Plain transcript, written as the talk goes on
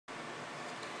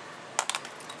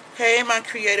Hey my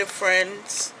creative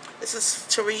friends, this is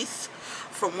Therese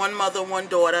from One Mother, One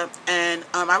Daughter, and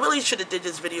I really should have did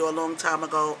this video a long time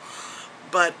ago,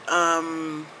 but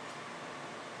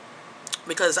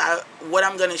because what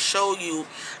I'm going to show you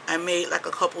I made like a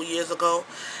couple years ago,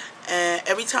 and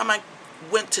every time I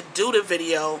went to do the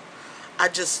video I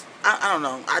don't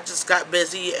know, I just got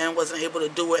busy and wasn't able to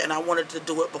do it, and I wanted to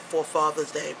do it before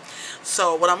Father's Day.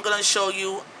 So what I'm going to show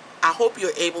you, I hope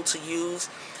you're able to use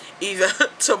either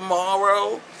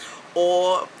tomorrow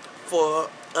or for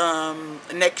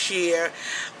next year.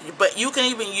 But you can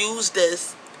even use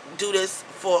this, do this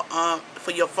for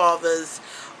your father's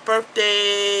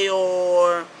birthday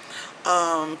or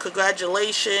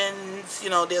congratulations.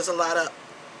 You know, there's a lot of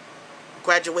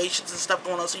graduations and stuff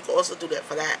going on, so you can also do that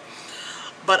for that.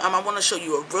 But I want to show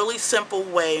you a really simple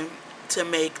way to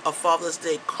make a Father's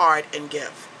Day card and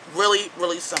gift. Really,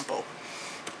 really simple.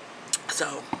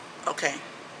 So, okay.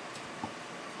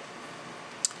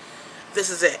 This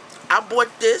is it. I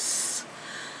bought this,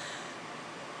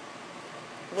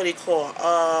 what do you call,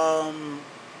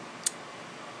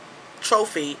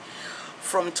 trophy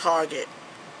from Target.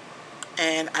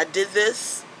 And I did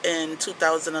this in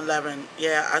 2011.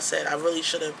 Yeah, I said I really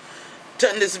should have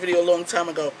done this video a long time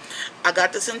ago. I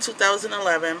got this in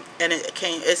 2011, and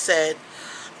it said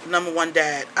 #1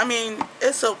 dad. I mean,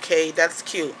 it's okay, that's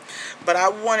cute, but I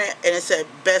wanted, and it said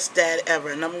best dad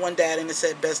ever, #1 dad, and it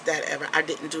said best dad ever. I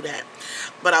didn't do that,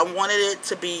 but I wanted it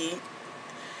to be,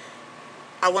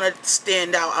 I wanted it to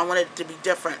stand out, I wanted it to be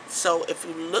different. So if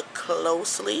you look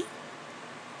closely,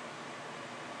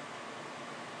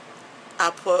 I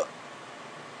put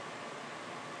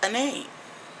a name.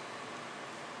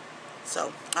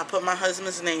 So I put my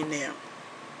husband's name there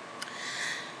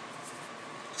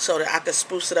so that I could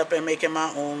spruce it up and make it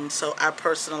my own. So I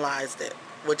personalized it,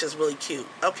 which is really cute.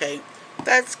 Okay,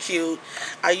 that's cute.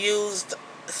 I used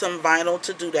some vinyl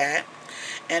to do that,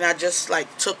 and I just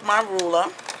like took my ruler,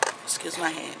 excuse my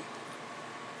hand,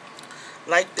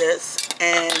 like this,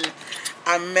 and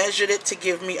I measured it to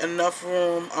give me enough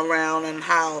room around and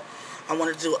how I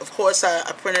wanted to do it. Of course, I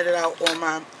printed it out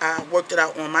on I worked it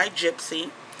out on my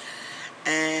Gypsy.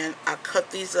 And I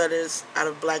cut these letters out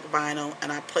of black vinyl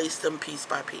and I placed them piece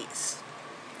by piece.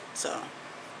 So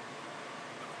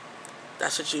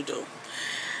that's what you do.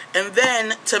 And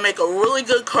then to make a really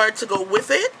good card to go with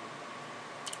it,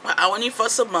 I need for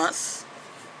some must.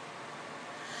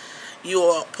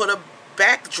 You'll put a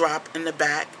backdrop in the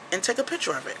back and take a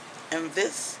picture of it. And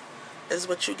this is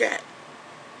what you get.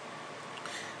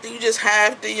 You just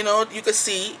have to, you know, you can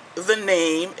see the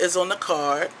name is on the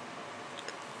card.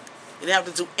 You don't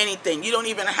have to do anything. You don't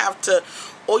even have to,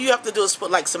 all you have to do is put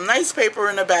like some nice paper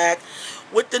in the back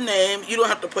with the name. You don't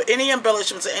have to put any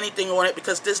embellishments or anything on it,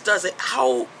 because this does it.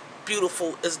 How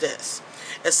beautiful is this?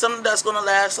 It's something that's going to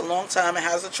last a long time. It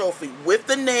has a trophy with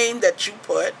the name that you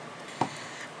put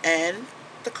and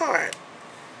the card.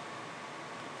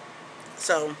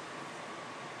 So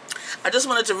I just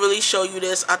wanted to really show you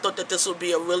this. I thought that this would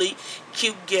be a really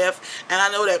cute gift. And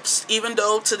I know that even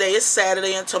though today is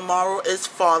Saturday and tomorrow is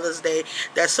Father's Day,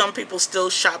 that some people still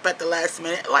shop at the last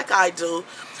minute like I do.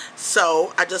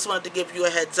 So I just wanted to give you a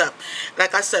heads up.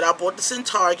 Like I said, I bought this in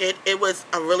Target. It was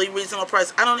a really reasonable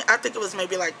price. I think it was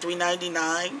maybe like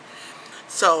 $3.99.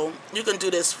 So you can do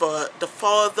this for the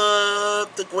father,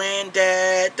 the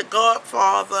granddad, the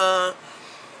godfather,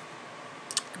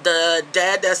 the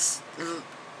dad that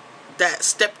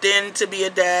stepped in to be a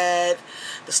dad,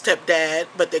 the stepdad,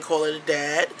 but they call it a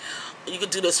dad. You could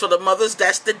do this for the mothers,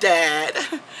 that's the dad.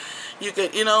 You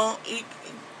could, you know,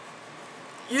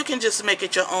 you can just make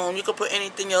it your own. You could put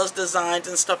anything else, designs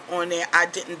and stuff on there. I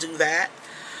didn't do that.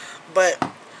 But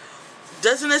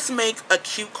doesn't this make a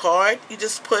cute card? You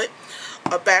just put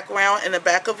a background in the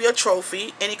back of your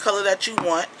trophy, any color that you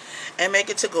want, and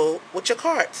make it to go with your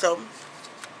card. So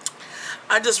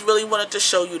I just really wanted to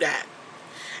show you that.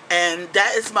 And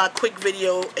that is my quick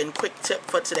video and quick tip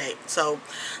for today. So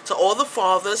to all the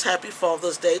fathers, happy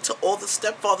Father's Day. To all the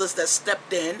stepfathers that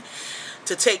stepped in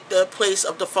to take the place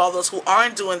of the fathers who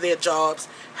aren't doing their jobs,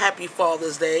 happy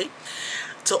Father's Day.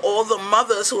 To all the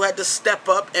mothers who had to step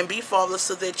up and be fathers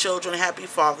to their children, happy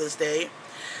Father's Day.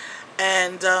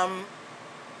 And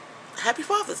happy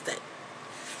Father's Day.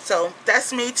 So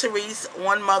that's me, Therese,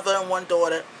 one mother and one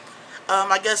daughter.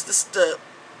 I guess this is the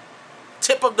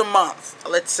tip of the month,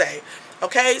 let's say.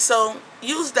 Okay, so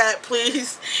use that,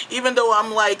 please, even though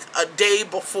I'm like a day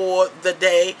before the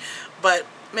day. But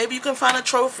maybe you can find a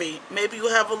trophy. Maybe you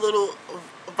have a little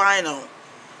vinyl.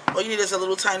 All you need is a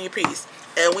little tiny piece.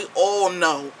 And we all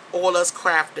know, all us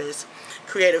crafters,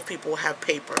 creative people, have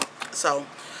paper. So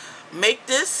make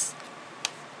this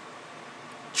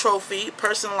trophy,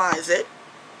 personalize it,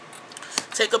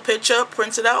 take a picture,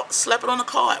 print it out, slap it on the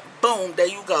card. Boom, there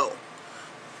you go.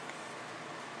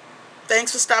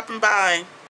 Thanks for stopping by.